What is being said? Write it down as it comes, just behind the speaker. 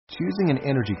Choosing an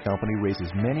energy company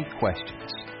raises many questions.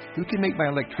 Who can make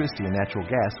my electricity and natural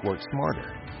gas work smarter?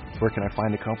 Where can I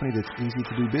find a company that's easy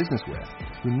to do business with,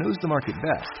 who knows the market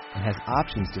best, and has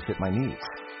options to fit my needs?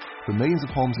 For millions of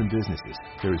homes and businesses,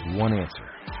 there is one answer: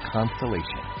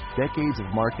 Constellation. Decades of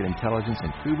market intelligence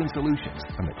and proven solutions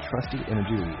from a trusted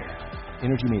energy leader.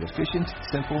 Energy made efficient,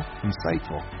 simple,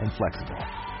 insightful, and flexible.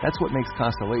 That's what makes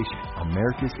Constellation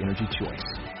America's energy choice.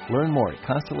 Learn more at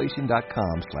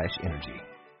constellation.com/energy.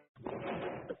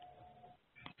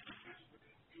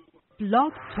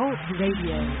 Blog Talk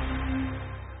Radio.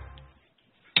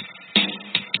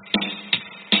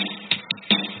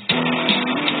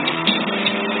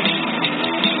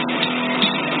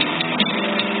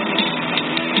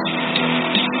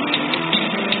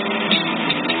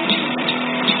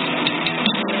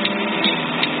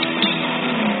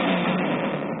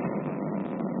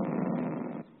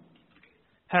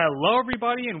 Hello,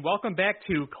 everybody, and welcome back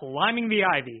to Climbing the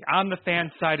Ivy on the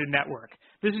Fansided Network.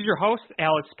 This is your host,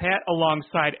 Alex Pat,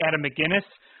 alongside Adam McGinnis.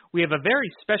 We have a very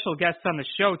special guest on the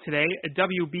show today,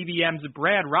 WBBM's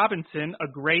Brad Robinson, a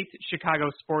great Chicago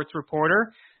sports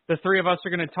reporter. The three of us are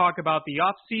going to talk about the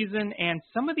offseason and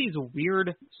some of these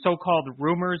weird so-called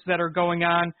rumors that are going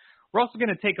on. We're also going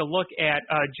to take a look at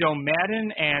Joe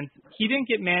Maddon, and he didn't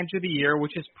get Manager of the Year,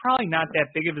 which is probably not that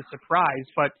big of a surprise,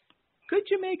 but could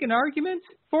you make an argument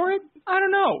for it? I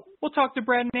don't know. We'll talk to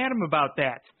Brad and Adam about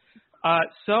that.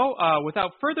 So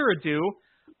without further ado,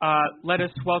 let us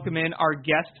welcome in our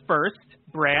guest first.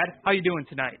 Brad, how you doing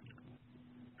tonight?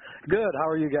 Good. How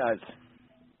are you guys?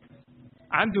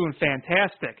 I'm doing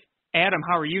fantastic. Adam,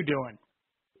 how are you doing?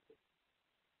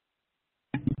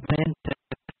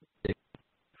 Fantastic.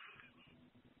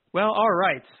 Well, all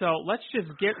right. So let's just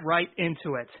get right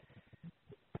into it.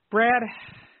 Brad,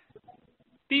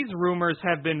 these rumors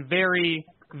have been very,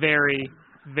 very,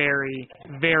 very,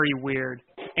 very weird.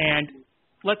 And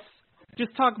let's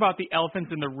just talk about the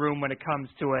elephant in the room when it comes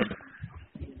to it.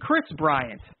 Kris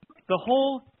Bryant, the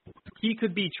whole he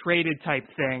could be traded type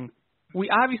thing. We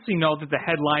obviously know that the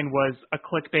headline was a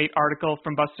clickbait article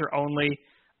from Buster Olney.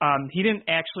 He didn't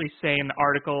actually say in the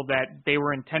article that they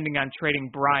were intending on trading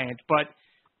Bryant. But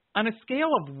on a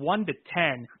scale of 1 to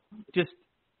 10, just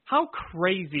how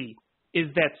crazy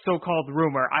is that so-called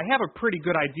rumor? I have a pretty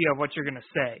good idea of what you're going to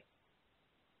say.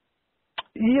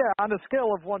 Yeah, on a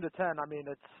scale of 1 to 10, I mean,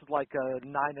 it's like a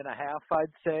 9.5,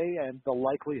 I'd say, and the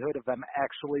likelihood of them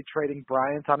actually trading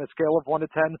Bryant on a scale of 1 to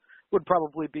 10 would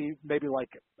probably be maybe like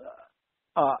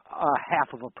a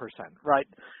 0.5%, right?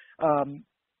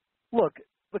 Look,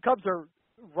 the Cubs are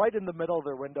right in the middle of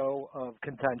their window of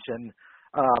contention.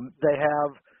 They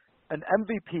have an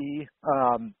MVP,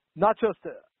 not just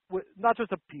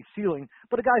a P ceiling,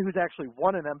 but a guy who's actually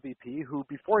won an MVP, who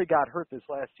before he got hurt this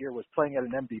last year was playing at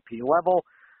an MVP level.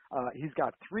 He's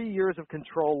got 3 years of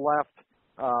control left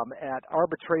at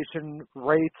arbitration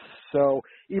rates. So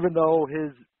even though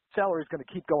his salary is going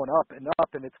to keep going up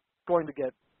and it's going to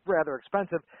get rather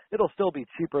expensive, it'll still be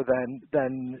cheaper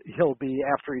than he'll be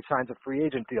after he signs a free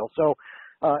agent deal. So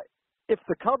if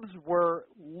the Cubs were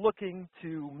looking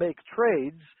to make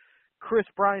trades, Kris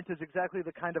Bryant is exactly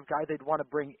the kind of guy they'd want to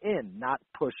bring in, not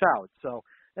push out. So,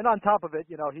 and on top of it,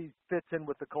 you know, he fits in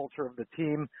with the culture of the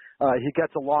team. He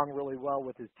gets along really well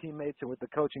with his teammates and with the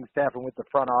coaching staff and with the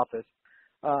front office.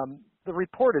 The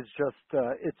report is just,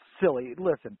 it's silly.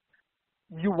 Listen,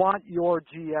 you want your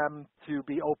GM to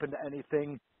be open to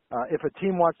anything. If a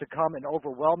team wants to come and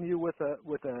overwhelm you with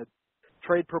a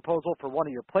trade proposal for one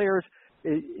of your players,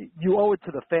 you owe it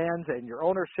to the fans and your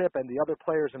ownership and the other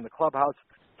players in the clubhouse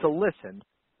to listen.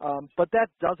 But that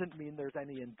doesn't mean there's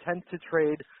any intent to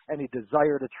trade, any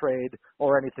desire to trade,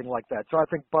 or anything like that. So I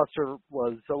think Buster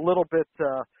was a little bit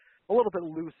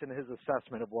loose in his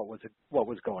assessment of what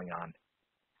was going on.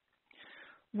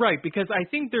 Right, because I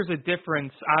think there's a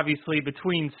difference, obviously,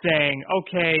 between saying,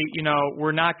 okay, you know,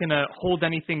 we're not going to hold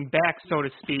anything back, so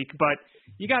to speak, but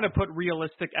you got to put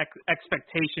realistic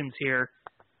expectations here.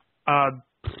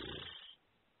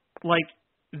 Like,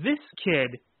 this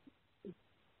kid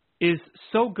is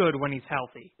so good when he's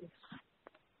healthy.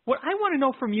 What I want to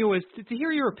know from you is, to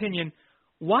hear your opinion,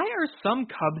 why are some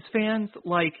Cubs fans,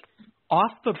 like,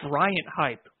 off the Bryant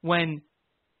hype when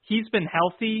he's been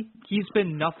healthy, he's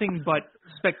been nothing but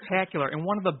spectacular, and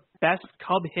one of the best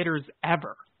Cub hitters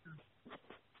ever?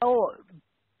 Oh,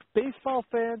 baseball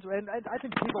fans, and I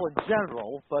think people in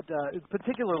general, but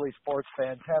particularly sports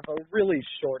fans, have a really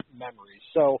short memory.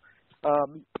 So,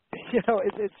 you know,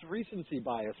 it's recency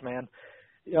bias, man.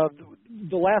 You know,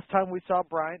 the last time we saw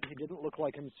Bryant, he didn't look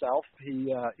like himself.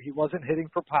 He wasn't hitting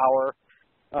for power.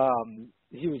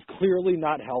 He was clearly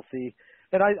not healthy.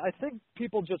 And I think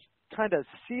people just kind of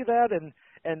see that,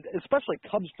 and especially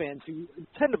Cubs fans who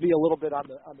tend to be a little bit on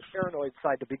the paranoid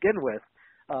side to begin with,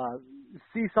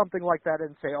 see something like that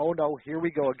and say, "Oh no, here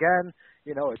we go again."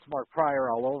 It's Mark Prior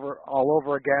all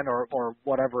over again, or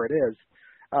whatever it is.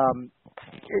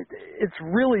 It's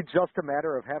really just a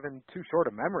matter of having too short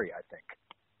a memory, I think.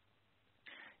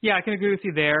 Yeah, I can agree with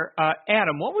you there.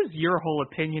 Adam, what was your whole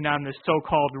opinion on the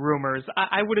so-called rumors?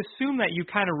 I would assume that you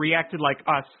kind of reacted like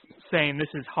us, saying this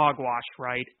is hogwash,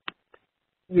 right?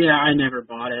 Yeah, I never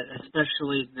bought it,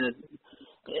 especially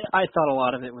I thought a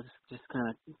lot of it was just kind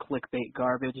of clickbait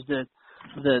garbage.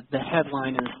 The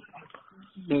headline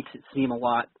makes it seem a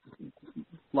lot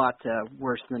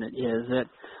worse than it is.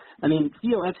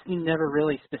 Theo Epstein never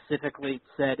really specifically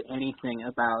said anything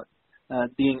about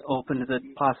being open to the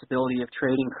possibility of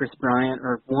trading Kris Bryant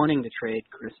or wanting to trade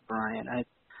Kris Bryant.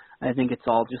 I think it's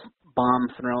all just bomb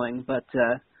throwing, but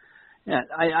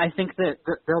I think that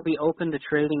they'll be open to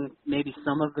trading maybe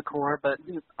some of the core, but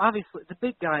obviously the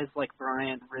big guys like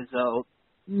Bryant, Rizzo,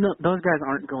 no, those guys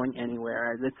aren't going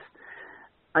anywhere.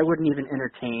 I wouldn't even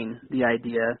entertain the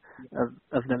idea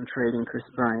of them trading Kris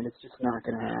Bryant. It's just not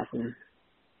going to happen.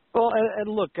 Well, and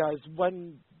look, guys,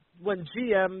 when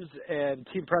GMs and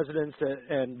team presidents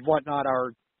and whatnot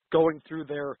are going through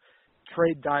their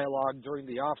trade dialogue during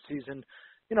the off season,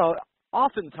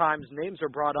 oftentimes names are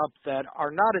brought up that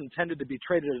are not intended to be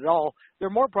traded at all. They're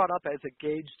more brought up as a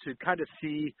gauge to kind of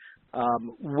see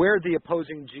where the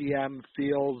opposing GM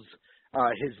feels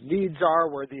his needs are,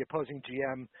 where the opposing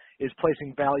GM is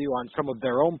placing value on some of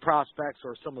their own prospects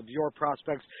or some of your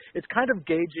prospects. It's kind of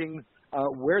gauging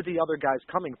where the other guy's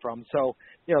coming from. So,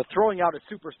 throwing out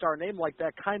a superstar name like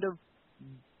that kind of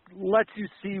lets you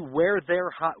see where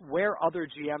other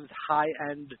GM's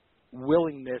high-end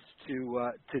willingness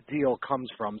to deal comes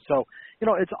from. So,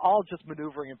 it's all just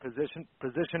maneuvering and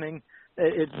positioning.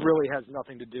 It really has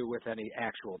nothing to do with any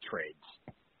actual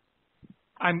trades.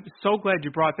 I'm so glad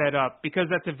you brought that up because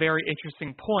that's a very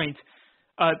interesting point.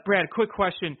 Brad, quick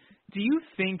question. Do you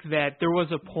think that there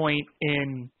was a point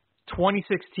in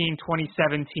 2016,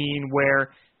 2017 where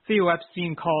Theo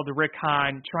Epstein called Rick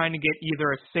Hahn trying to get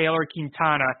either a Sale or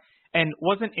Quintana and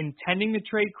wasn't intending to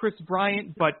trade Kris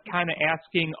Bryant, but kind of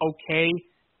asking, okay,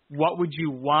 what would you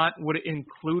want? Would it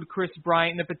include Kris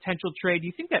Bryant in the potential trade? Do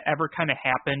you think that ever kind of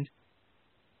happened?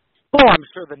 Oh, I'm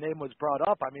sure the name was brought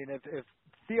up. I mean, if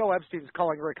Theo Epstein's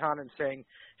calling Rick Hahn and saying,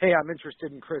 hey, I'm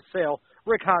interested in Chris Sale,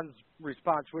 Rick Hahn's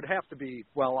response would have to be,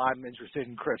 well, I'm interested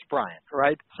in Kris Bryant,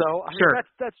 right? So, I sure. mean,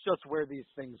 that's just where these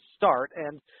things start.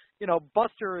 And,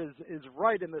 Buster is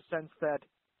right in the sense that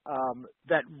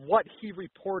that what he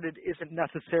reported isn't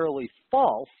necessarily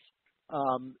false,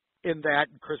 in that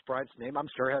Kris Bryant's name, I'm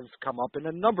sure, has come up in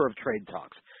a number of trade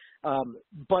talks.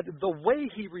 But the way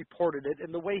he reported it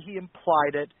and the way he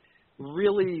implied it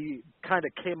really kind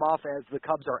of came off as the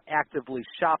Cubs are actively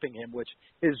shopping him, which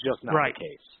is just not the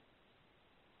case.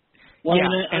 Well, yeah,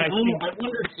 and I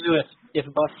wonder, too, if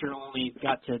Buster only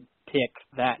got to pick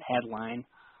that headline.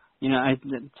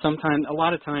 A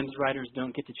lot of times writers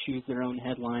don't get to choose their own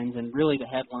headlines, and really the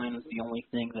headline was the only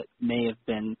thing that may have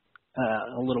been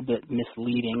a little bit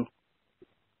misleading.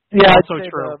 Yeah, I'd say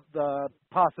true. The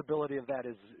possibility of that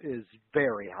is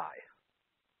very high.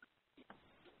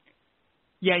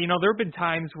 Yeah, there have been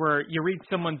times where you read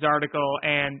someone's article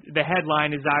and the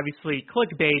headline is obviously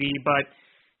clickbaity, but,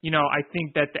 I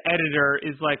think that the editor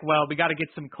is like, well, we got to get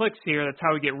some clicks here. That's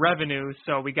how we get revenue,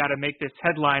 so we got to make this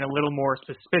headline a little more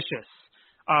suspicious.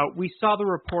 We saw the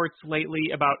reports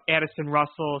lately about Addison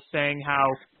Russell saying how,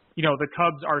 the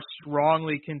Cubs are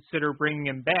strongly consider bringing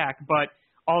him back, but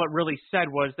all it really said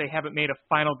was they haven't made a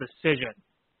final decision.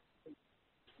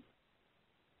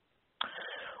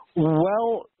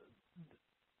 Well,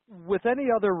 with any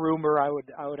other rumor, I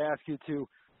would ask you to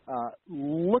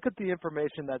look at the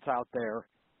information that's out there,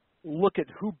 look at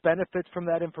who benefits from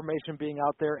that information being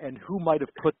out there and who might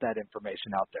have put that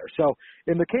information out there. So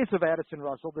in the case of Addison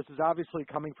Russell, this is obviously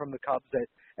coming from the Cubs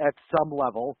at some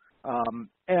level,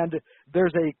 and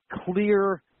there's a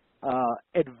clear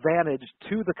advantage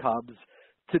to the Cubs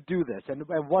to do this. And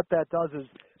what that does is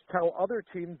tell other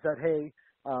teams that, hey,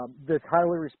 this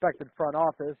highly respected front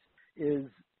office is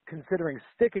considering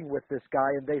sticking with this guy,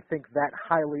 and they think that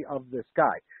highly of this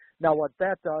guy. Now, what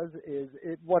that does is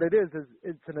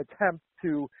it's an attempt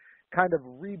to kind of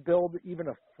rebuild even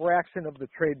a fraction of the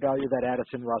trade value that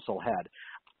Addison Russell had.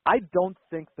 I don't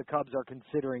think the Cubs are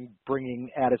considering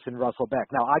bringing Addison Russell back.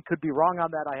 Now, I could be wrong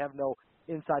on that. I have no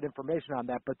inside information on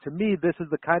that. But to me, this is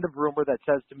the kind of rumor that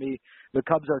says to me the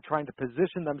Cubs are trying to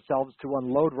position themselves to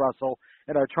unload Russell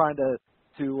and are trying to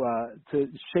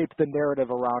shape the narrative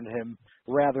around him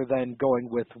rather than going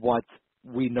with what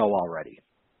we know already.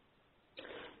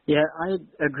 Yeah, I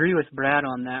agree with Brad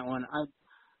on that one.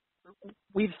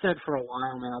 We've said for a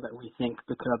while now that we think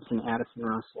the Cubs and Addison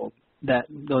Russell, that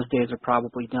those days are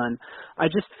probably done. I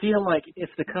just feel like if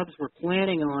the Cubs were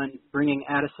planning on bringing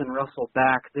Addison Russell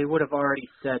back, they would have already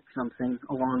said something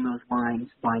along those lines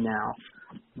by now,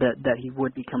 that he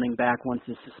would be coming back once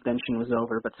his suspension was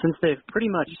over. But since they've pretty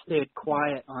much stayed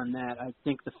quiet on that, I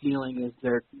think the feeling is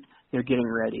they're getting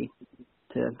ready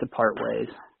to part ways.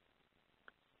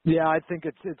 Yeah, I think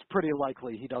it's pretty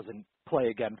likely he doesn't play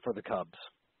again for the Cubs.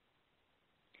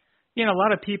 You know, a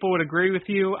lot of people would agree with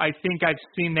you. I think I've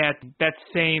seen that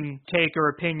same take or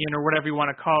opinion or whatever you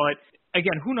want to call it.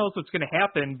 Again, who knows what's going to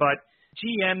happen, but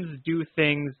GMs do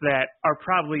things that are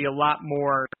probably a lot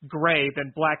more gray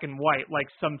than black and white, like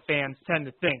some fans tend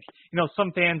to think. You know,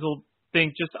 some fans will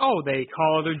think just, they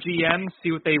call their GM,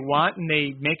 see what they want, and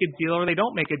they make a deal or they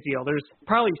don't make a deal. There's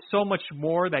probably so much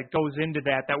more that goes into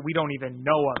that we don't even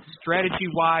know of,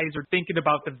 strategy-wise or thinking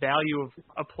about the value of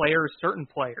a player or certain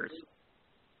players.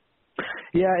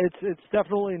 Yeah, it's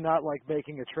definitely not like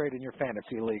making a trade in your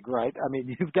fantasy league, right? I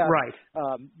mean, you've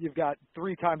got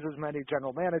 3 times as many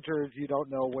general managers. You don't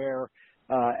know where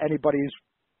anybody's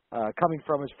coming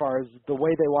from as far as the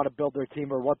way they want to build their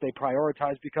team or what they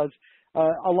prioritize, because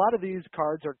a lot of these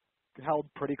cards are held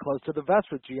pretty close to the vest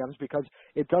with GMs because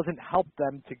it doesn't help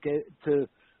them to get to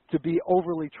be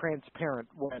overly transparent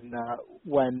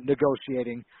when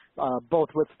negotiating, both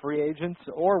with free agents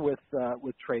or with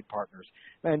trade partners.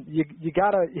 And you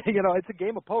gotta, it's a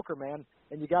game of poker, man,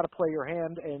 and you gotta play your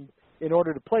hand. And in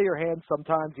order to play your hand,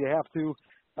 sometimes you have to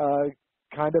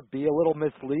kind of be a little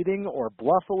misleading or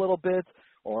bluff a little bit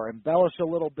or embellish a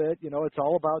little bit. It's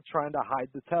all about trying to hide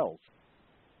the tells.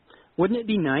 Wouldn't it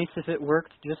be nice if it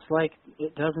worked just like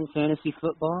it does in fantasy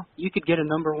football? You could get a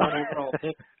number 1 overall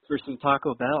pick for some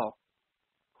Taco Bell.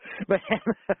 Man,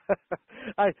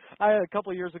 I a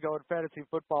couple of years ago in fantasy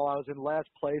football, I was in last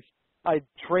place. I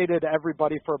traded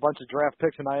everybody for a bunch of draft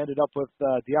picks, and I ended up with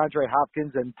DeAndre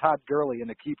Hopkins and Todd Gurley in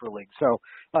a keeper league. So,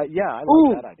 yeah, I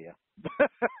like that idea.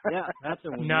 Yeah, that's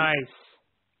a win. Nice.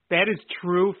 That is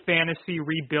true fantasy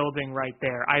rebuilding right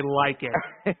there. I like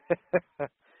it.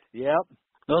 Yep.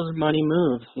 Those are money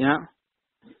moves, yeah.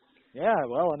 Yeah,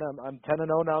 well, and I'm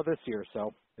 10-0 now this year,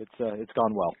 so it's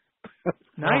gone well.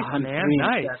 Nice, man,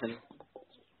 nice.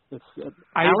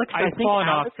 Alex, I've think fallen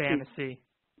Alex off fantasy.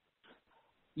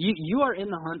 You are in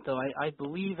the hunt, though. I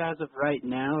believe as of right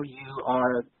now, you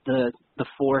are the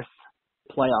 4th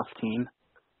playoff team.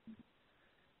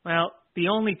 Well, the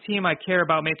only team I care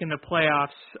about making the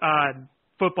playoffs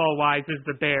football-wise is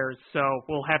the Bears, so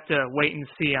we'll have to wait and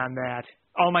see on that.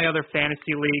 All my other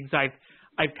fantasy leagues, I've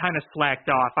kind of slacked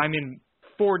off. I'm in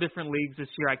 4 different leagues this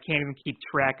year. I can't even keep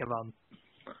track of them.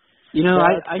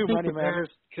 I think the Bears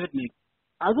could make.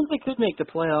 I think they could make the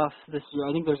playoffs this year.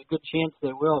 I think there's a good chance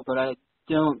they will, but I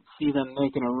don't see them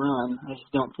making a run. I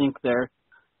just don't think they're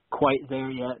quite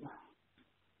there yet.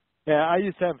 Yeah, I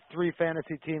used to have 3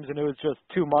 fantasy teams, and it was just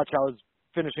too much. I was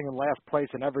finishing in last place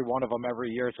in every one of them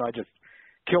every year, so I just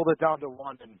killed it down to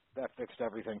 1, and that fixed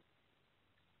everything.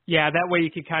 Yeah, that way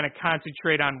you could kind of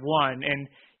concentrate on one, and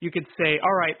you could say,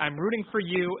 all right, I'm rooting for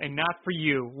you and not for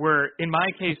you. Where in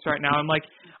my case right now, I'm like,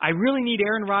 I really need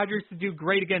Aaron Rodgers to do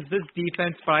great against this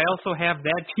defense, but I also have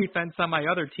that defense on my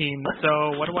other team,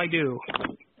 so what do I do?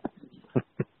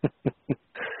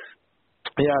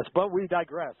 Yes, but we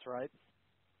digress, right?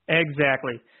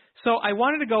 Exactly. So I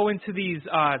wanted to go into these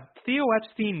Theo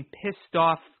Epstein pissed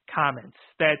off comments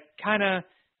that kind of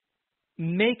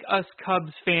make us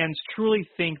Cubs fans truly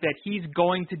think that he's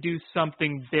going to do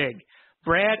something big.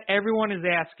 Brad, everyone is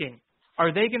asking,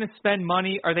 are they going to spend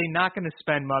money? Are they not going to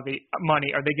spend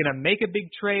money? Are they going to make a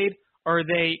big trade? Or are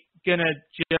they going to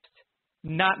just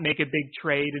not make a big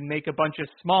trade and make a bunch of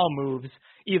small moves,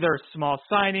 either small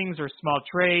signings or small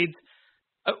trades?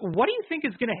 What do you think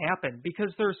is going to happen?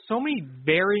 Because there's so many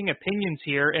varying opinions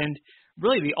here, and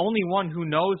really the only one who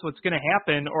knows what's going to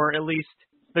happen, or at least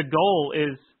the goal,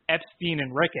 is Epstein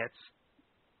and Ricketts.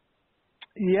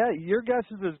 Yeah, your guess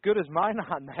is as good as mine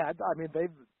on that. I mean,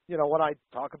 when I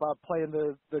talk about playing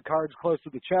the cards close to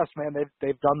the chest, man,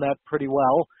 they've done that pretty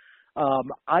well.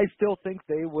 I still think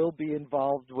they will be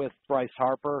involved with Bryce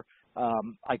Harper.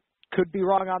 I could be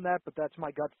wrong on that, but that's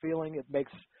my gut feeling. It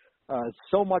makes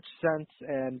so much sense,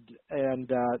 and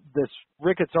this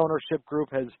Ricketts ownership group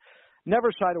has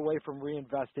never shied away from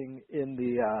reinvesting in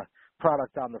the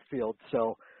product on the field.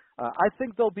 So I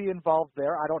think they'll be involved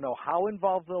there. I don't know how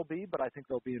involved they'll be, but I think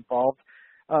they'll be involved.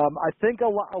 I think a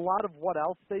lot of what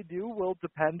else they do will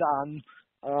depend on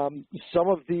some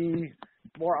of the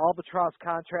more albatross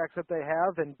contracts that they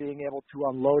have and being able to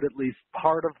unload at least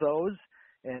part of those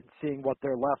and seeing what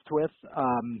they're left with.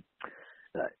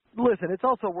 Listen, it's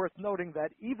also worth noting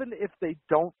that even if they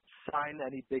don't sign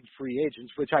any big free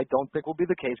agents, which I don't think will be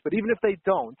the case, but even if they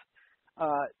don't,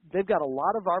 they've got a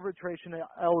lot of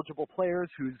arbitration-eligible players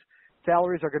whose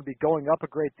salaries are going to be going up a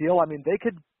great deal. I mean, they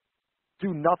could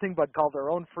do nothing but call their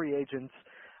own free agents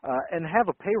and have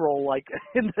a payroll like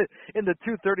in the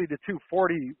 230 to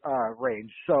 240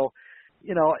 range. So,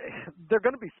 you know, they're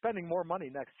going to be spending more money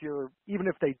next year, even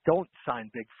if they don't sign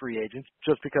big free agents,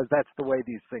 just because that's the way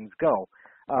these things go.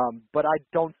 But I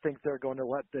don't think they're going to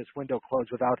let this window close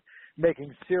without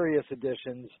making serious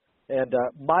additions. And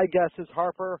my guess is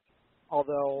Harper,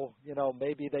 although, you know,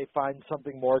 maybe they find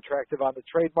something more attractive on the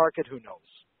trade market. Who knows?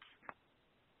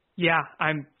 Yeah,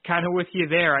 I'm kind of with you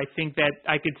there. I think that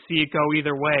I could see it go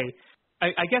either way.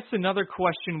 I guess another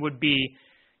question would be,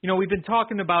 you know, we've been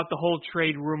talking about the whole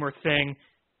trade rumor thing.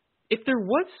 If there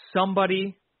was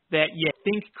somebody that you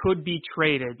think could be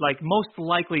traded, like most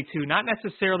likely to, not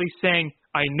necessarily saying,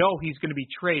 I know he's going to be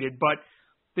traded, but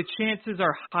the chances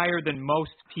are higher than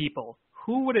most people,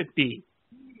 who would it be?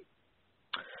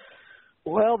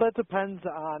 Well, that depends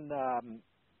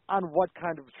on what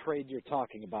kind of trade you're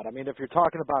talking about. I mean, if you're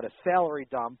talking about a salary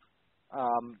dump,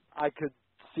 I could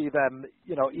see them,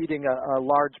 you know, eating a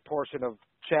large portion of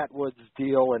Chatwood's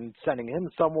deal and sending him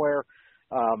somewhere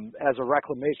as a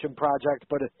reclamation project.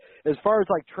 But as far as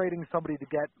like trading somebody to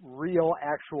get real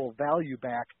actual value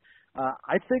back,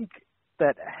 I think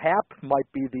that Happ might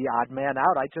be the odd man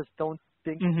out. I just don't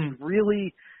think he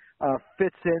really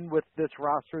fits in with this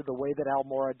roster the way that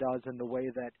Almora does and the way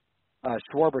that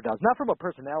Schwarber does. Not from a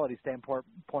personality standpoint,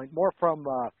 more from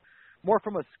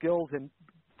a skills and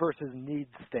versus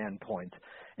needs standpoint.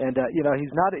 And you know,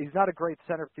 he's not a great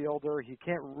center fielder. He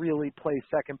can't really play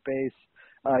second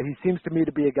base. He seems to me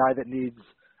to be a guy that needs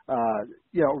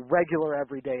you know, regular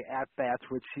everyday at bats,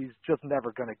 which he's just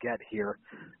never going to get here.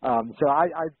 So I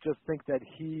just think that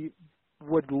he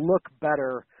would look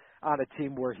better on a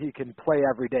team where he can play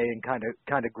every day and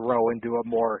kind of grow into a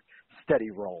more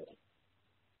steady role.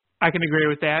 I can agree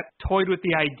with that. Toyed with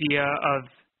the idea of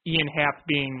Ian Happ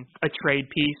being a trade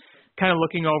piece, kind of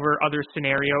looking over other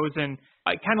scenarios, and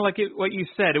kind of like what you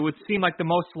said, it would seem like the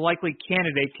most likely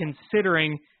candidate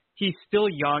considering he's still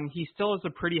young, he still has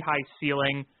a pretty high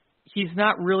ceiling. He's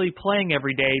not really playing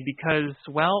every day because,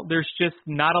 well, there's just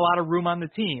not a lot of room on the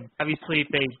team. Obviously, if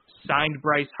they signed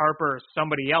Bryce Harper or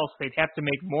somebody else, they'd have to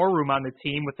make more room on the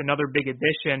team with another big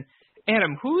addition.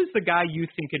 Adam, who is the guy you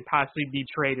think could possibly be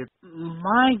traded?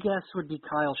 My guess would be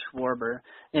Kyle Schwarber.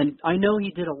 And I know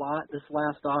he did a lot this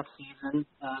last offseason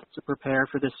to prepare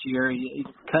for this year. He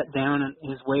cut down on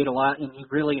his weight a lot, and he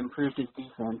really improved his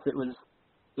defense.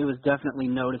 It was definitely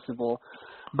noticeable.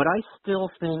 But I still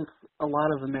think a lot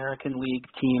of American League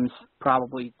teams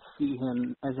probably see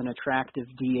him as an attractive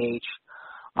DH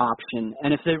option.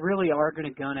 And if they really are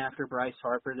going to gun after Bryce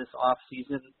Harper this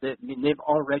offseason, they've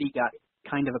already got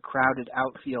kind of a crowded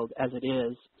outfield as it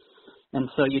is. And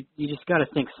so you just got to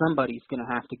think somebody's going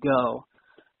to have to go.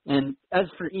 And as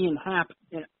for Ian Happ,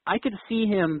 I could see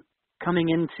him coming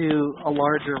into a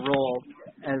larger role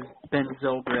as Ben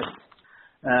Zobrist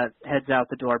heads out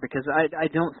the door, because I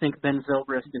don't think Ben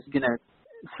Zobrist is going to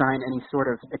sign any sort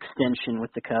of extension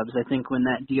with the Cubs. I think when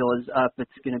that deal is up,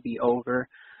 it's going to be over,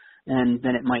 and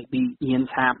then it might be Ian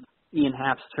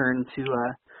Happ's turn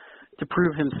to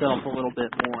prove himself a little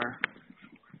bit more.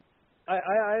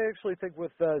 I actually think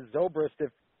with Zobrist,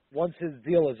 if once his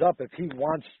deal is up, if he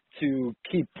wants to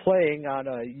keep playing on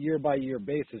a year-by-year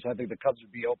basis, I think the Cubs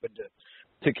would be open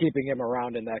to keeping him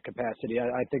around in that capacity.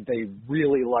 I think they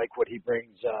really like what he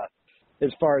brings as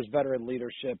far as veteran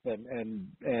leadership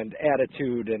and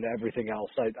attitude and everything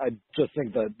else. I just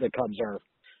think the Cubs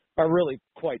are really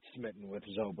quite smitten with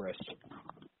Zobrist.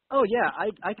 Oh yeah,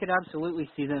 I could absolutely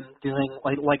see them doing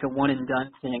like a one and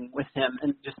done thing with him,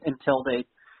 and just until they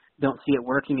don't see it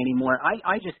working anymore.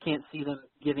 I just can't see them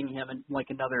giving him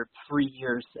like another 3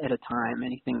 years at a time,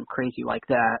 anything crazy like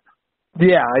that.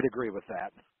 Yeah, I'd agree with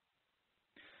that.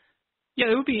 Yeah,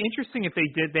 it would be interesting if they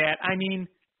did that. I mean,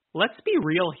 let's be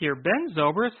real here. Ben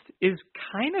Zobrist is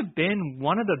kind of been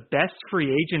one of the best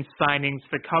free agent signings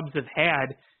the Cubs have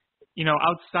had, you know,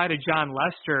 outside of John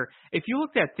Lester. If you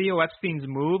looked at Theo Epstein's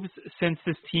moves since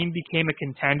this team became a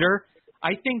contender,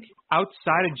 I think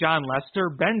outside of John Lester,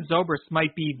 Ben Zobrist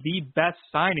might be the best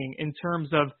signing in terms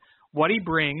of what he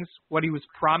brings, what he was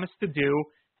promised to do,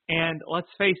 and let's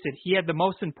face it, he had the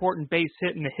most important base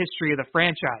hit in the history of the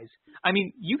franchise. I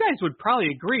mean, you guys would probably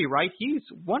agree, right? He's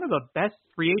one of the best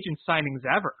free agent signings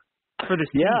ever for this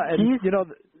team. Yeah, and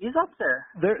he's up there.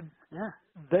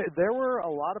 there were a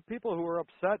lot of people who were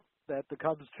upset that the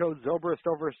Cubs chose Zobrist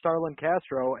over Starlin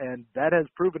Castro, and that has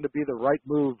proven to be the right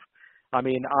move. I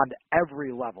mean, on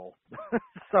every level.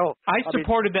 So I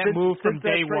supported that move from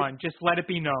day one. Just let it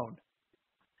be known.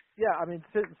 Yeah, I mean,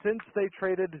 since they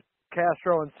traded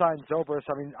Castro and signed Zobrist,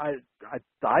 I mean,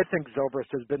 I think Zobrist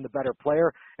has been the better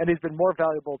player, and he's been more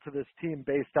valuable to this team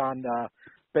based on the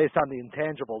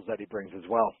intangibles that he brings as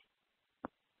well.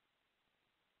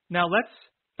 Now let's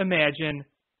imagine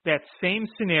that same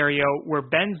scenario where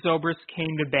Ben Zobrist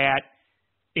came to bat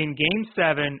in Game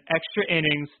 7, extra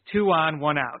innings, 2 on,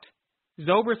 1 out.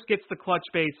 Zobrist gets the clutch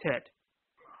base hit.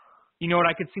 You know what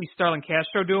I could see Starlin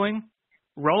Castro doing?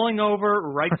 Rolling over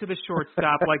right to the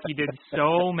shortstop like he did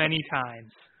so many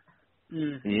times.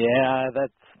 Yeah,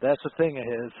 that's a thing of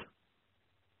his.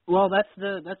 Well, that's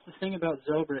the thing about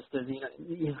Zobrist is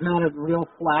he's not a real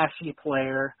flashy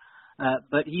player,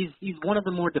 but he's one of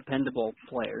the more dependable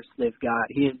players they've got.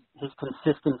 His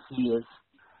consistency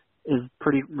is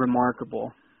pretty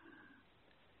remarkable.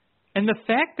 And the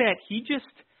fact that he just,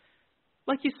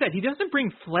 like you said, he doesn't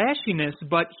bring flashiness,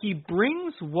 but he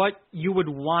brings what you would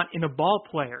want in a ball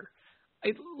player.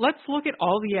 Let's look at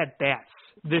all the at-bats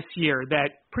this year that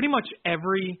pretty much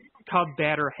every Cub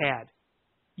batter had.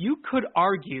 You could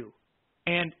argue,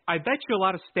 and I bet you a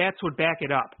lot of stats would back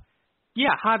it up.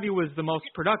 Yeah, Javi was the most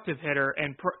productive hitter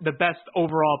and the best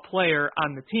overall player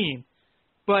on the team.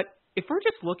 But if we're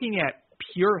just looking at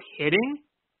pure hitting,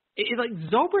 like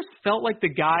Zobrist felt like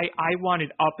the guy I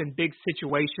wanted up in big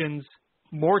situations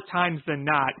more times than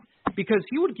not, because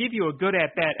he would give you a good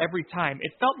at-bat every time.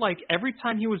 It felt like every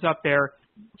time he was up there,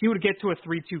 he would get to a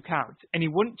 3-2 count, and he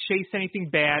wouldn't chase anything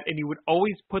bad, and he would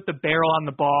always put the barrel on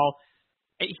the ball.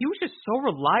 He was just so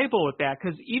reliable with that,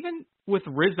 because even with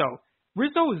Rizzo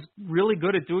was really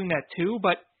good at doing that too,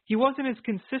 but he wasn't as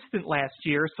consistent last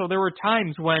year, so there were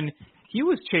times when he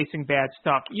was chasing bad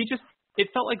stuff. It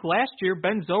felt like last year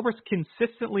Ben Zobrist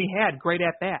consistently had great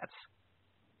at-bats.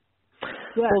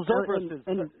 Yeah, well,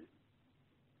 Zobrist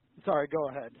sorry, go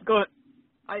ahead. Go ahead.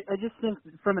 I just think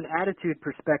from an attitude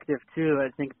perspective, too, I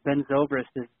think Ben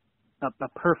Zobrist is a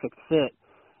perfect fit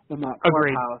in that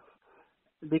clubhouse.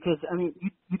 Because, I mean,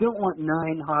 you don't want 9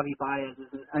 Javi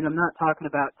Baez's, and I'm not talking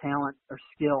about talent or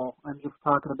skill. I'm just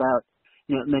talking about,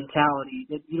 mentality.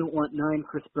 You don't want 9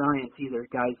 Chris Bryants either,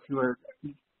 guys who are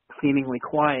seemingly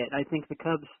quiet. I think the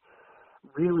Cubs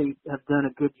really have done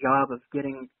a good job of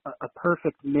getting a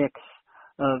perfect mix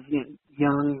of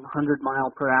young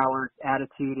 100-mile-per-hour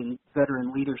attitude and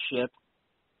veteran leadership.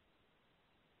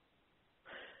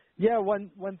 Yeah,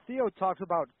 when Theo talks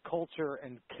about culture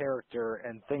and character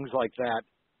and things like that,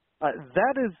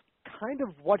 that is kind of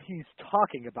what he's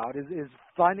talking about, is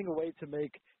finding a way to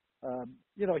make,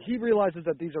 he realizes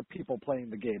that these are people playing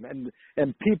the game,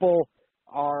 and people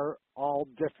are all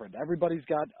different. Everybody's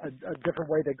got a different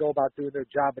way they go about doing their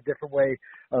job, a different way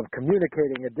of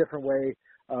communicating, a different way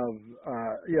of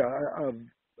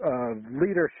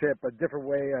leadership, a different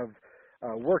way of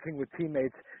working with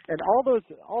teammates, and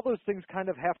all those things kind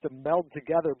of have to meld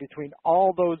together between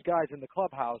all those guys in the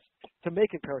clubhouse to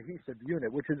make a cohesive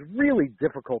unit, which is really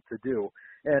difficult to do.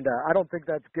 And I don't think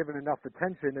that's given enough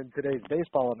attention in today's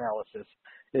baseball analysis,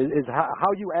 is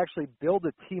how you actually build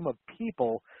a team of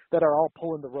people that are all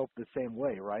pulling the rope the same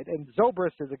way, right? And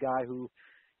Zobrist is a guy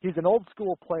he's an old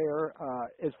school player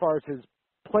as far as his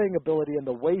playing ability and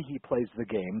the way he plays the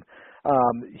game.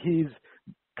 He's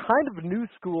kind of new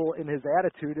school in his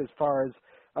attitude as far as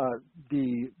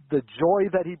the joy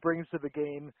that he brings to the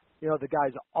game. The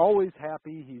guy's always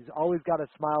happy. He's always got a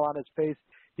smile on his face.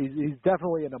 He's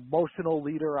definitely an emotional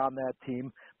leader on that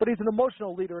team, but he's an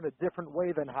emotional leader in a different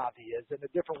way than Javi is, in a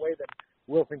different way than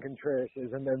Wilson Contreras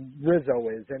is, and then Rizzo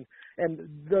is. And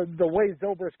the way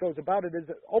Zobrist goes about it is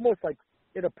almost like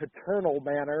in a paternal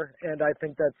manner, and I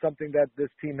think that's something that this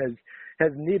team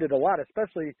has needed a lot,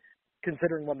 especially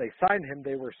considering when they signed him,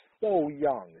 they were so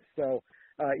young. So,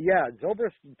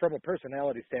 Zobrist, from a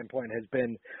personality standpoint, has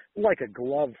been like a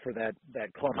glove for that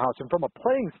clubhouse. And from a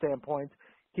playing standpoint,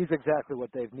 he's exactly what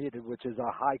they've needed, which is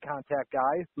a high-contact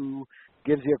guy who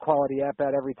gives you a quality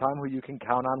at-bat every time, who you can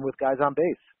count on with guys on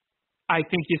base. I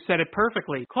think you said it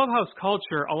perfectly. Clubhouse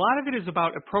culture, a lot of it is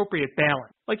about appropriate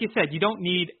balance. Like you said, you don't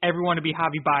need everyone to be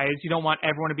Javi Baez. You don't want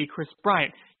everyone to be Chris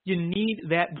Bryant. You need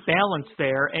that balance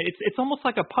there, and it's almost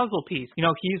like a puzzle piece.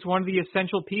 He's one of the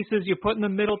essential pieces you put in the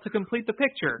middle to complete the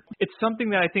picture. It's something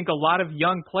that I think a lot of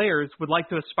young players would like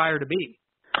to aspire to be.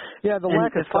 Yeah, the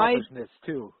lack of selfishness,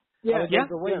 too. Yeah.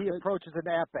 The way he approaches an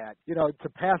at-bat, to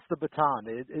pass the baton.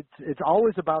 It's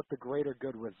always about the greater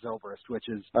good with Zobrist, which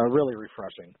is really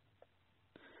refreshing.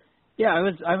 Yeah, I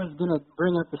was going to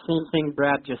bring up the same thing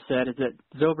Brad just said, is that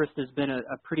Zobrist has been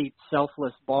a pretty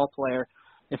selfless ball player.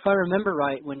 If I remember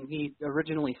right, when he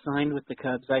originally signed with the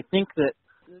Cubs, I think that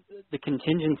the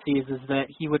contingencies is that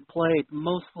he would play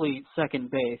mostly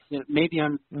second base. Maybe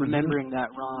I'm remembering that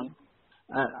wrong.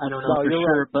 I don't know for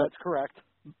sure, right. but that's correct.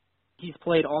 He's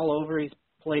played all over. He's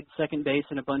played second base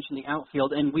and a bunch in the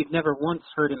outfield, and we've never once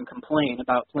heard him complain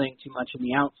about playing too much in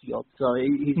the outfield. So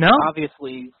he's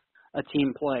obviously a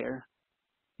team player.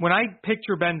 When I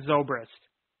picture Ben Zobrist,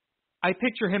 I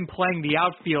picture him playing the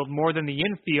outfield more than the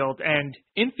infield, and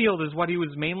infield is what he was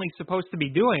mainly supposed to be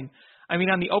doing. I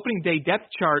mean, on the opening day depth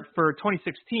chart for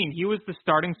 2016, he was the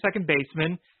starting second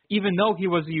baseman. Even though he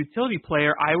was a utility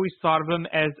player, I always thought of him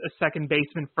as a second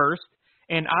baseman first.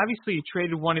 And obviously you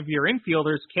traded one of your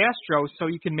infielders, Castro, so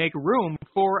you can make room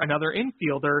for another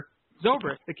infielder,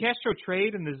 Zobrist. The Castro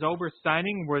trade and the Zobrist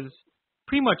signing was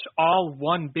pretty much all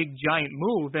one big giant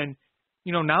move. And,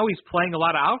 you know, now he's playing a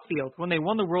lot of outfield. When they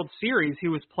won the World Series, he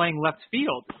was playing left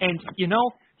field. And, you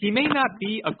know, he may not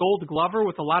be a gold glover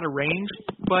with a lot of range,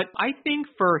 but I think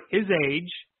for his age,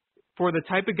 for the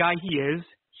type of guy he is,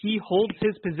 he holds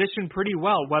his position pretty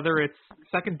well, whether it's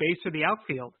second base or the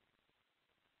outfield.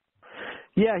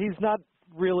 Yeah, he's not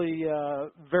really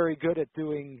very good at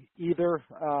doing either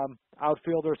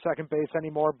outfield or second base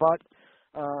anymore,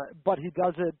 but he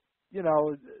does it, you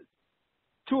know,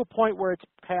 to a point where it's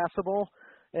passable,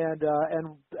 and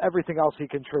everything else he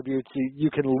contributes, you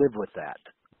can live with that.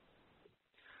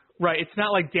 Right, it's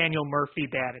not like Daniel Murphy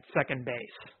bad at second base.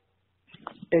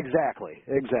 Exactly.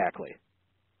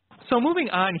 So moving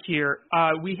on here,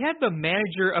 we had the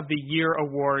Manager of the Year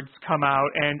awards come out,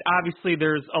 and obviously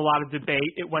there's a lot of debate.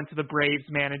 It went to the Braves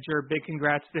manager. Big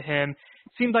congrats to him.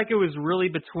 It seemed like it was really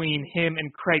between him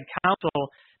and Craig Counsell.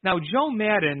 Now, Joe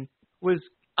Maddon was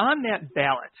on that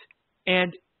ballot,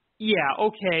 and yeah,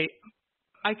 okay,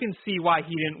 I can see why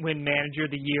he didn't win Manager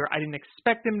of the Year. I didn't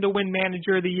expect him to win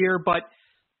Manager of the Year, but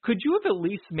could you have at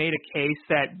least made a case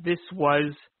that this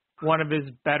was one of his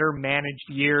better managed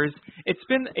years? It's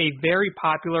been a very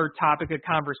popular topic of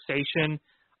conversation,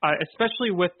 especially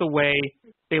with the way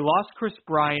they lost Chris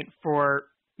Bryant for,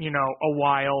 you know, a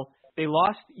while. They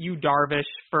lost Yu Darvish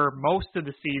for most of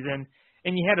the season,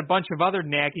 and you had a bunch of other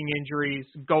nagging injuries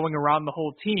going around the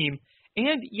whole team,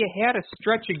 and you had a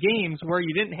stretch of games where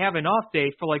you didn't have an off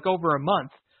day for like over a month.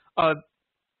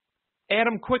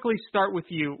 Adam, quickly start with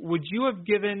you. Would you have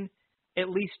given at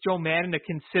least Joe Maddon a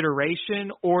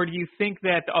consideration, or do you think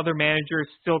that the other managers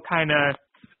still kind of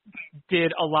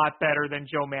did a lot better than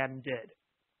Joe Maddon did?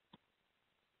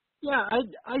 Yeah,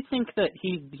 I think that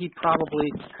he probably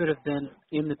could have been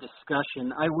in the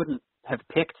discussion. I wouldn't have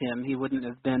picked him. He wouldn't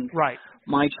have been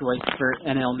my choice for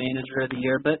NL Manager of the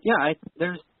Year. But yeah,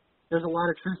 there's a lot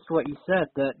of truth to what you said,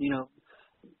 that, you know,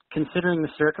 considering the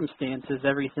circumstances,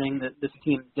 everything that this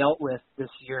team dealt with this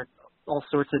year, all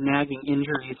sorts of nagging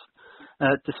injuries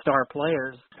to star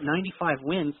players, 95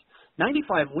 wins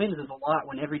is a lot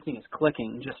when everything is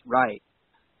clicking just right.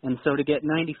 And so to get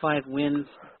 95 wins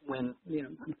when, you know,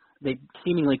 they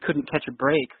seemingly couldn't catch a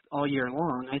break all year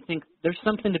long, I think there's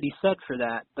something to be said for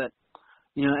that. But,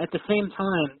 you know, at the same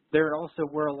time, there also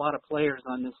were a lot of players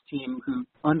on this team who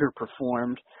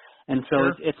underperformed. And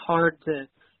so it's hard to,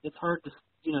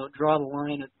 you know, draw the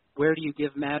line of where do you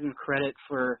give Maddon credit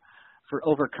for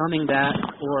overcoming that,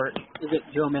 or is it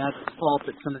Joe Maddon's fault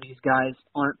that some of these guys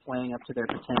aren't playing up to their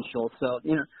potential? So,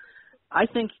 you know, I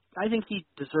think he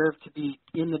deserved to be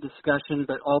in the discussion,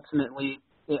 but ultimately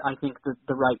I think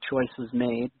the right choice was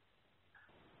made.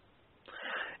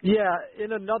 Yeah,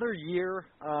 in another year,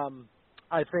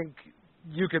 I think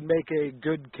you could make a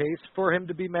good case for him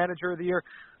to be Manager of the Year.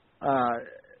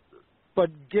 But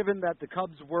given that the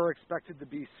Cubs were expected to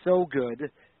be so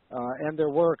good, and there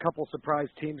were a couple surprise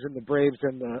teams in the Braves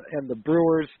and the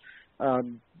Brewers,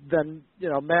 then, you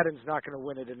know, Maddon's not going to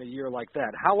win it in a year like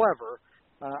that. However,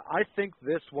 I think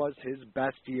this was his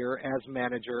best year as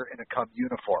manager in a Cub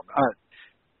uniform.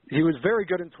 He was very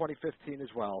good in 2015 as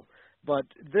well, but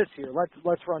this year,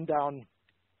 let's run down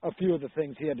a few of the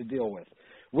things he had to deal with.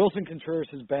 Wilson Contreras'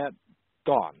 bat,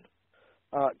 gone.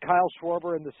 Kyle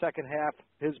Schwarber in the second half,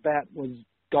 his bat was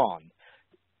gone.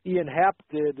 Ian Happ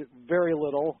did very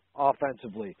little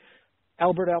offensively.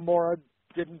 Albert Almora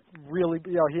didn't really,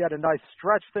 you know, he had a nice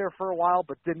stretch there for a while,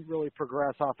 but didn't really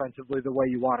progress offensively the way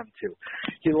you want him to.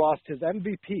 He lost his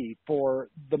MVP for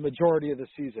the majority of the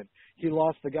season. He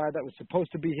lost the guy that was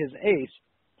supposed to be his ace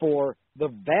for the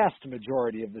vast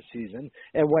majority of the season,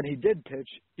 and when he did pitch,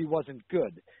 he wasn't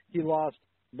good. He lost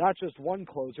not just one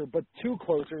closer, but two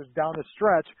closers down a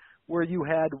stretch where you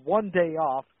had one day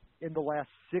off in the last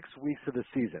 6 weeks of the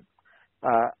season.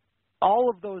 all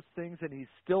of those things, and he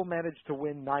still managed to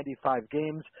win 95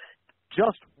 games.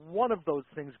 Just one of those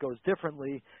things goes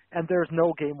differently, and there's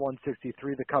no game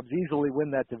 163. The Cubs easily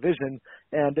win that division,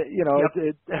 and Yep.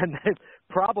 it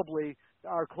probably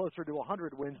are closer to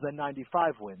 100 wins than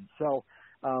 95 wins. So,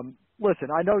 listen,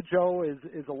 I know Joe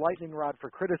is a lightning rod for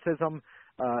criticism.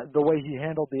 The way he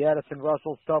handled the Addison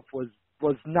Russell stuff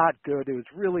was not good. It was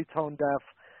really tone deaf,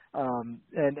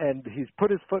 and he's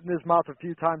put his foot in his mouth a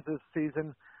few times this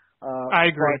season. I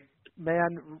agree. But,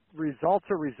 man, results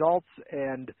are results,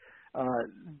 and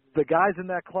the guys in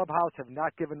that clubhouse have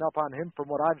not given up on him. From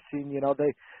what I've seen,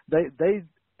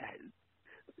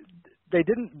 they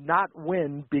didn't not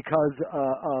win because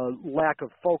a lack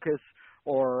of focus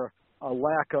or a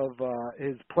lack of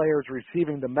his players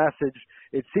receiving the message.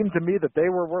 It seemed to me that they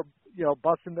were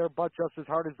busting their butt just as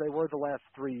hard as they were the last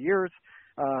 3 years.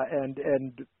 And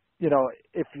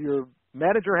if your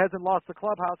manager hasn't lost the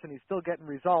clubhouse and he's still getting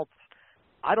results,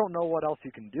 I don't know what else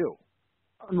you can do.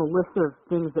 On the list of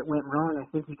things that went wrong, I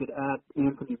think you could add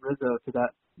Anthony Rizzo to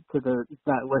that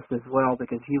list as well,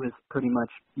 because he was pretty much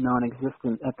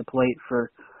non-existent at the plate for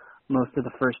most of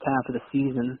the first half of the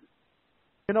season.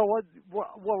 You know what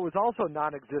was also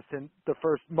non-existent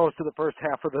most of the first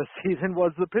half of the season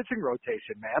was the pitching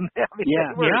rotation, man. I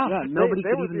mean, nobody they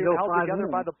could were even being go held 5 together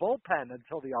innings by the bullpen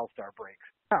until the All-Star break.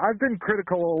 I've been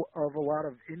critical of a lot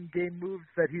of in-game moves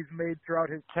that he's made throughout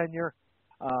his tenure.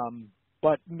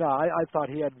 But no, I thought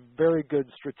he had very good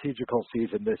strategical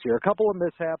season this year. A couple of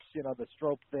mishaps, the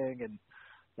Strope thing,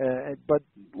 but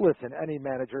listen, any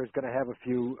manager is going to have a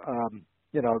few,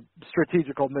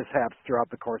 strategical mishaps throughout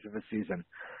the course of a season.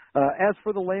 As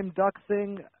for the lame duck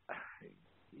thing,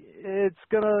 it's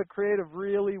going to create a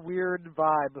really weird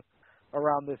vibe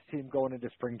around this team going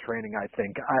into spring training. I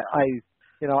think I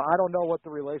don't know what the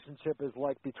relationship is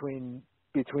like between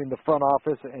the front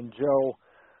office and Joe.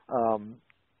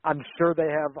 I'm sure they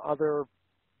have other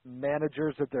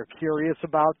managers that they're curious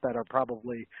about that are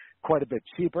probably quite a bit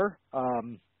cheaper.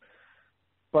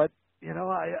 But,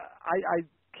 I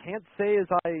can't say as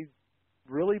I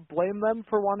really blame them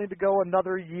for wanting to go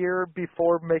another year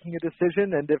before making a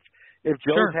decision. And if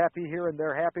Joe's happy here and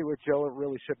they're happy with Joe, it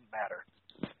really shouldn't matter.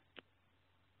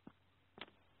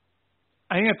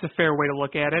 I think that's a fair way to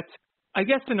look at it. I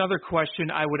guess another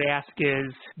question I would ask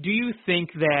is, do you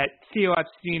think that Theo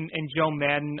Epstein and Joe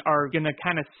Maddon are going to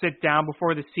kind of sit down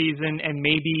before the season and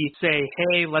maybe say,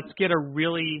 hey, let's get a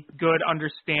really good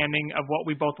understanding of what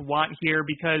we both want here?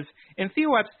 Because in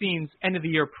Theo Epstein's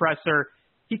end-of-the-year presser,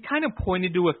 he kind of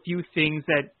pointed to a few things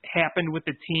that happened with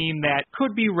the team that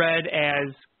could be read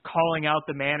as calling out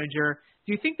the manager.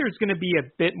 Do you think there's going to be a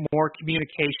bit more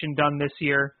communication done this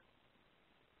year?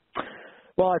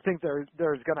 Well, I think there's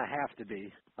going to have to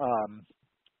be.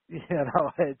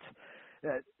 It's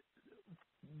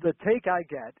the take I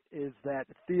get is that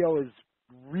Theo is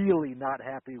really not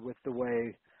happy with the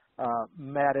way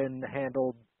Maddon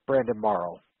handled Brandon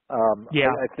Morrow.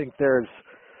 I think there's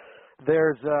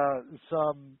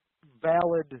some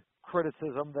valid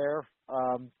criticism there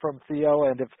from Theo,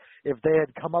 and if they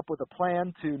had come up with a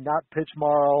plan to not pitch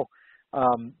Morrow,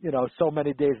 so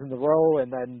many days in a row,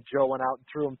 and then Joe went out and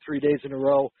threw him 3 days in a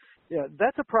row,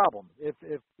 that's a problem. If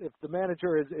the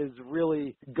manager is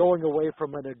really going away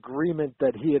from an agreement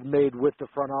that he had made with the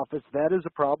front office, that is a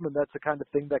problem, and that's the kind of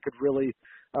thing that could really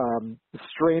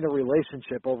strain a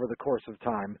relationship over the course of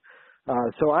time.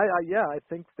 So I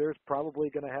think there's probably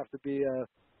going to have to be a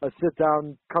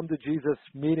sit-down, come-to-Jesus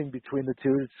meeting between the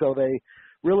two, so they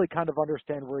really kind of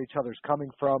understand where each other's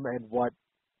coming from and what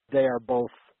they are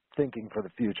both thinking for the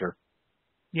future.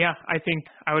 Yeah, I think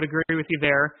I would agree with you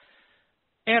there.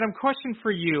 Adam, question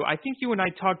for you. I think you and I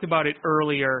talked about it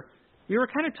earlier. We were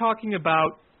kind of talking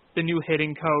about the new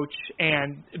hitting coach,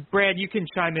 and Brad, you can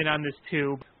chime in on this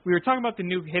too. We were talking about the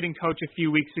new hitting coach a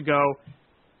few weeks ago.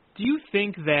 Do you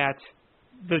think that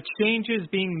the changes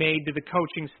being made to the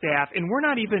coaching staff, and we're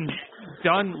not even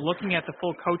done looking at the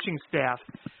full coaching staff,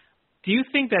 do you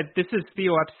think that this is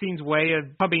Theo Epstein's way of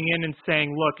coming in and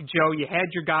saying, look, Joe, you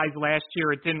had your guys last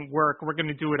year, it didn't work, we're going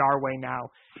to do it our way now?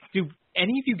 Do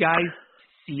any of you guys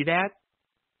see that?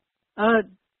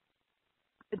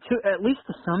 To at least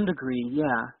to some degree,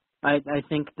 yeah. I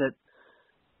think that,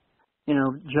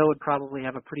 Joe would probably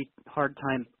have a pretty hard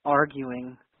time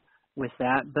arguing with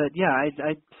that. But, yeah,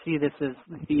 I see this as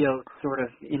Theo sort of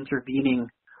intervening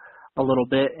a little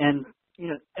bit. And,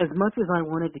 as much as I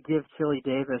wanted to give Chili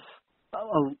Davis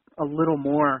a little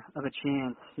more of a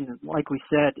chance, like we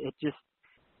said,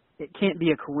 it can't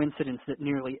be a coincidence that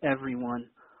nearly everyone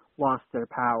lost their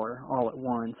power all at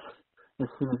once as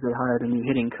soon as they hired a new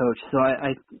hitting coach. So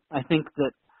I think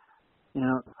that,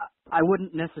 I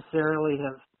wouldn't necessarily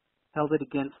have held it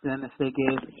against them if they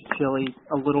gave Chile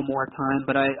a little more time,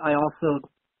 but I also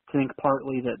think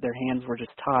partly that their hands were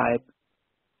just tied.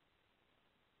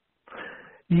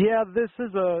 Yeah, this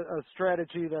is a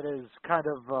strategy that is kind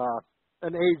of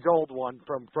an age-old one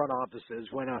from front offices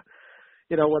when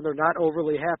when they're not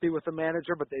overly happy with the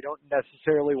manager, but they don't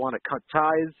necessarily want to cut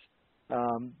ties.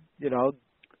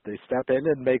 They step in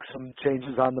and make some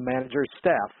changes on the manager's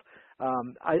staff.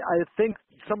 I think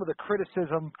some of the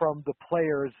criticism from the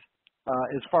players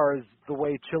as far as the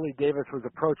way Chili Davis was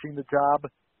approaching the job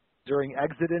during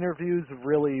exit interviews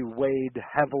really weighed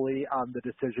heavily on the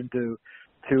decision to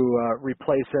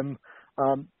replace him.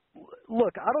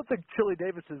 Look, I don't think Chili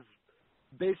Davis's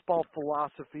baseball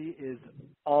philosophy is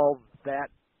all that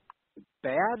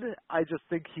bad. I just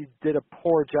think he did a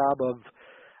poor job of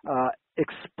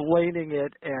explaining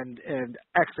it and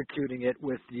executing it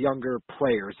with younger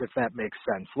players, if that makes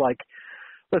sense. Like,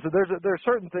 listen, there are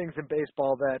certain things in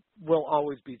baseball that will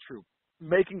always be true.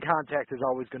 Making contact is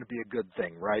always going to be a good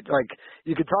thing, right? Like,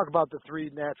 you could talk about the 3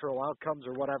 natural outcomes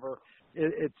or whatever.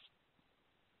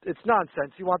 It's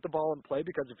nonsense. You want the ball in play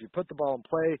because if you put the ball in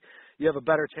play, you have a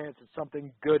better chance that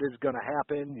something good is going to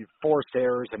happen. You force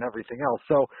errors and everything else.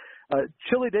 So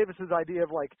Chili Davis's idea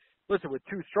of like, listen, with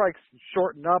 2 strikes,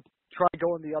 shorten up, try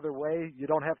going the other way. You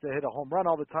don't have to hit a home run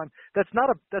all the time. That's not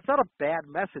a bad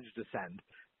message to send.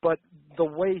 But the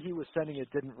way he was sending it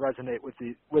didn't resonate with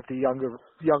the younger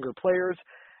players,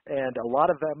 and a lot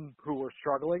of them who were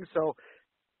struggling. So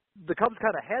the Cubs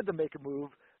kind of had to make a move.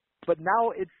 But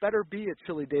now it better be a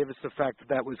Chili Davis effect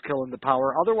that was killing the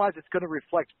power. Otherwise, it's going to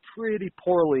reflect pretty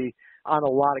poorly on a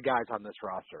lot of guys on this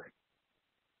roster.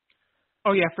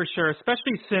 Oh, yeah, for sure.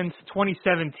 Especially since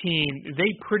 2017,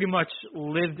 they pretty much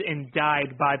lived and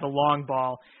died by the long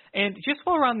ball. And just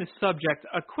while we're on this subject,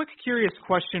 a quick curious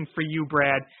question for you,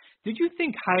 Brad. Did you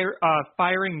think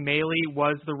firing Maile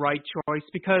was the right choice?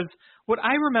 Because what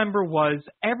I remember was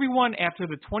everyone after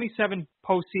the 27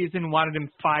 postseason wanted him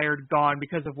fired, gone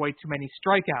because of way too many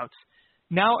strikeouts.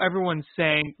 Now everyone's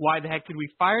saying, why the heck did we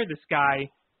fire this guy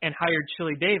and hired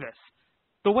Chili Davis?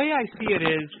 The way I see it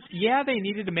is, yeah, they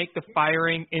needed to make the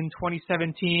firing in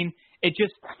 2017. It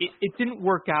didn't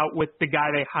work out with the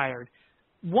guy they hired.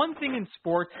 One thing in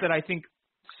sports that I think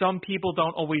some people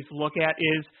don't always look at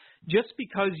is just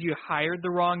because you hired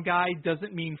the wrong guy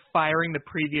doesn't mean firing the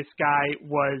previous guy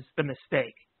was the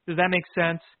mistake. Does that make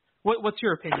sense? What's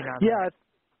your opinion on that?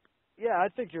 Yeah, I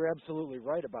think you're absolutely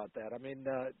right about that. I mean,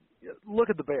 look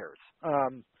at the Bears.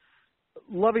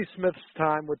 Lovie Smith's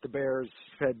time with the Bears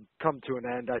had come to an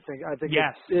end. I think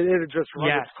yes. it had just run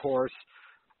yes. its course.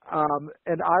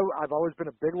 And I've always been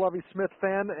a big Lovie Smith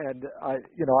fan, and I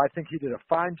think he did a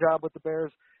fine job with the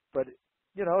Bears, but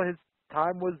his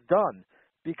time was done.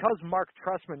 Because Mark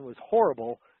Trestman was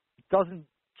horrible, doesn't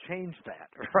change that,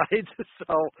 right?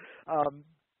 So,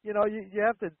 you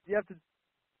have to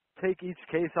take each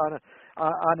case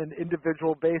on an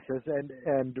individual basis,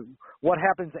 and what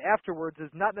happens afterwards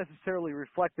is not necessarily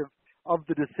reflective of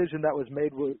the decision that was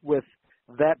made with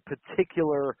that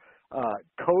particular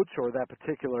coach or that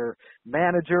particular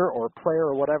manager or player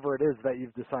or whatever it is that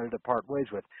you've decided to part ways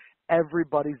with.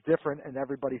 Everybody's different, and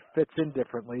everybody fits in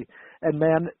differently. And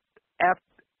man,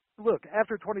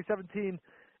 after 2017,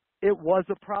 it was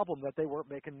a problem that they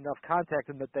weren't making enough contact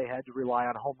and that they had to rely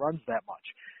on home runs that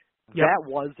much. Yep. That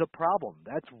was a problem.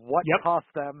 That's what cost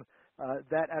them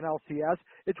that NLCS.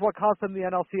 It's what cost them the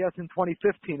NLCS in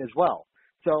 2015 as well.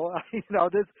 So,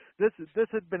 this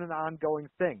has been an ongoing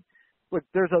thing. Look,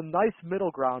 there's a nice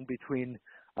middle ground between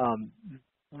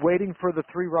waiting for the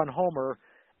 3-run homer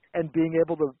and being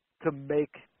able to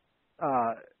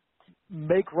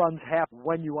make runs happen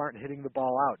when you aren't hitting the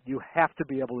ball out. You have to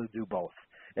be able to do both.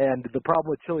 And the problem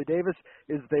with Chili Davis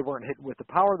is they weren't hitting with the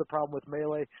power. The problem with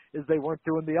Maile is they weren't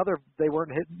doing the other. They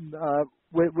weren't hitting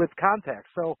with contact.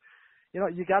 So,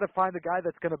 you got to find a guy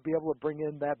that's going to be able to bring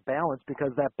in that balance,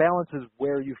 because that balance is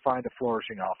where you find a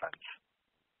flourishing offense.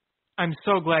 I'm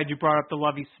so glad you brought up the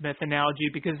Lovie Smith analogy,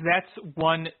 because that's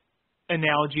one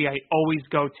analogy I always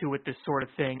go to with this sort of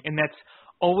thing, and that's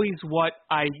always what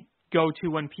I go to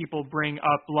when people bring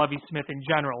up Lovie Smith in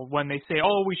general, when they say,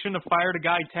 oh, we shouldn't have fired a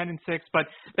guy 10-6, but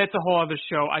that's a whole other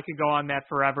show. I could go on that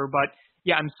forever. But,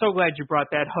 yeah, I'm so glad you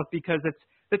brought that up, because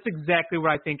that's exactly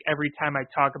what I think every time I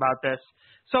talk about this.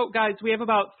 So, guys, we have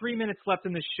about 3 minutes left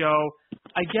in the show.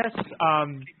 I guess,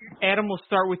 Adam, we'll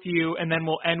start with you, and then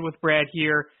we'll end with Brad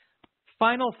here.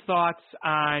 Final thoughts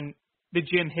on the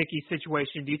Jim Hickey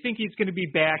situation. Do you think he's going to be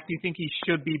back? Do you think he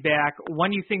should be back?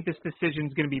 When do you think this decision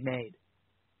is going to be made?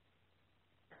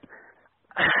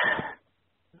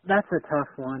 That's a tough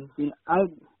one.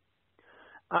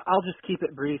 I'll just keep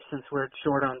it brief since we're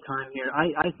short on time here.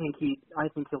 I think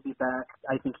he'll be back.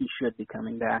 I think he should be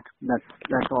coming back.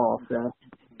 That's all I'll say.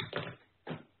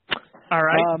 All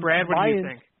right, Brad, what do you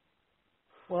think?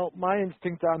 Well, my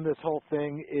instinct on this whole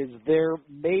thing is there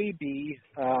may be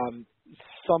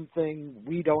something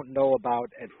we don't know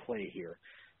about at play here.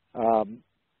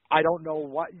 I don't know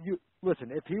what you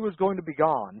listen. If he was going to be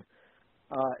gone,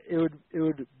 it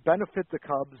would benefit the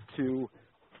Cubs to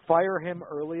fire him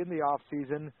early in the off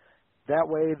season. That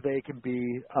way, they can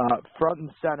be front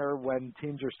and center when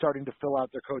teams are starting to fill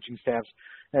out their coaching staffs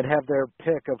and have their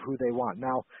pick of who they want.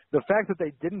 Now, the fact that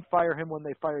they didn't fire him when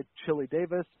they fired Chili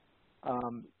Davis,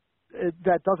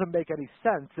 that doesn't make any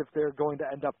sense if they're going to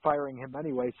end up firing him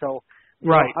anyway. So,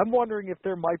 right. I'm wondering if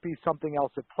there might be something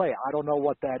else at play. I don't know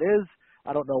what that is.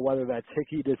 I don't know whether that's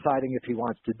Hickey deciding if he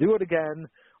wants to do it again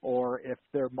or if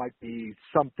there might be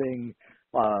something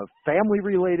family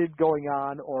related going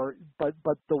on, but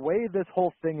the way this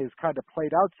whole thing is kind of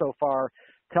played out so far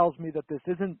tells me that this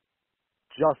isn't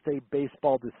just a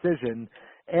baseball decision,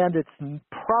 and it's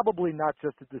probably not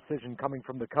just a decision coming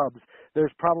from the Cubs.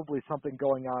 There's probably something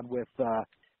going on with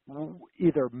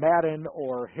either Madden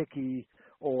or Hickey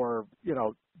or,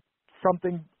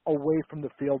 something away from the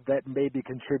field that may be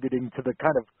contributing to the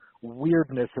kind of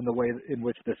weirdness in the way in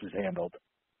which this is handled.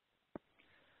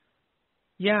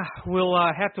 Yeah, we'll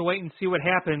have to wait and see what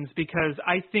happens because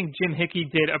I think Jim Hickey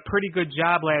did a pretty good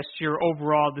job last year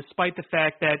overall, despite the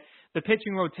fact that the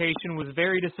pitching rotation was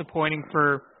very disappointing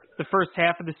for the first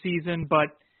half of the season.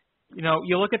 But,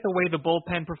 you look at the way the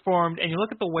bullpen performed and you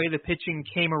look at the way the pitching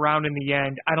came around in the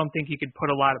end, I don't think you could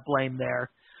put a lot of blame there.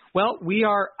 Well, we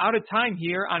are out of time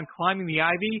here on Climbing the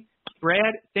Ivy.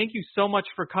 Brad, thank you so much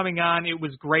for coming on. It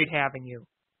was great having you.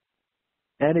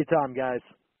 Anytime, guys.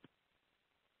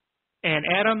 And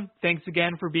Adam, thanks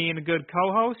again for being a good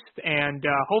co-host, and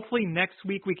hopefully next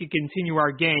week we can continue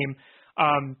our game.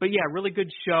 But yeah, really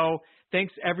good show.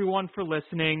 Thanks everyone for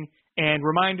listening. And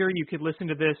reminder, you could listen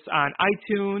to this on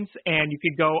iTunes, and you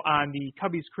could go on the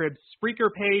Cubby's Crib Spreaker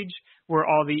page where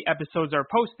all the episodes are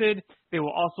posted. They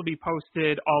will also be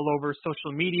posted all over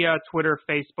social media, Twitter,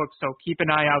 Facebook, so keep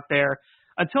an eye out there.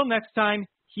 Until next time,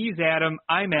 he's Adam,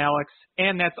 I'm Alex,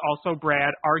 and that's also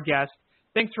Brad, our guest.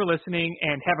 Thanks for listening,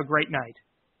 and have a great night.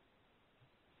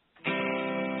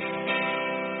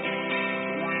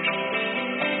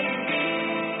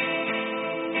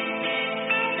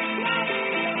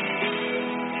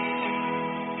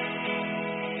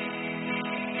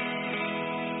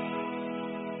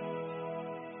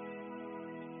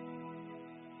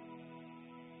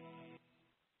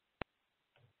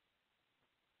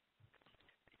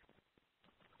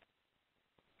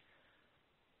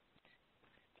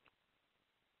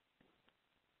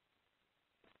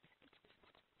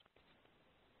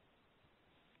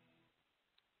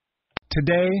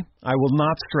 Today, I will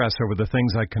not stress over the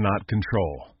things I cannot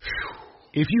control.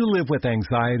 If you live with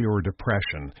anxiety or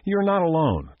depression, you're not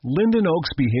alone. Linden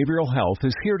Oaks Behavioral Health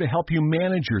is here to help you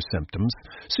manage your symptoms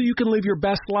so you can live your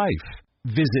best life.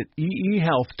 Visit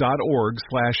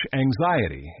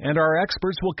eehealth.org/anxiety, and our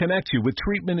experts will connect you with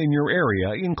treatment in your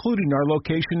area, including our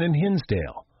location in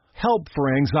Hinsdale. Help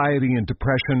for anxiety and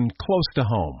depression close to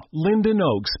home. Linden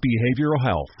Oaks Behavioral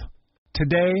Health.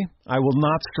 Today, I will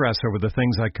not stress over the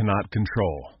things I cannot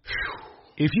control.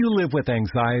 If you live with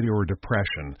anxiety or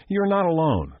depression, you're not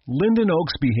alone. Linden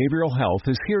Oaks Behavioral Health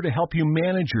is here to help you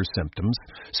manage your symptoms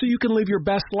so you can live your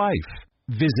best life.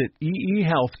 Visit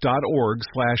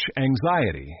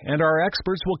eehealth.org/anxiety, and our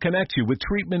experts will connect you with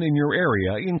treatment in your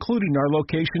area, including our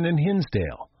location in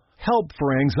Hinsdale. Help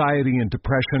for anxiety and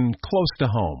depression close to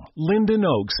home. Linden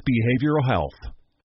Oaks Behavioral Health.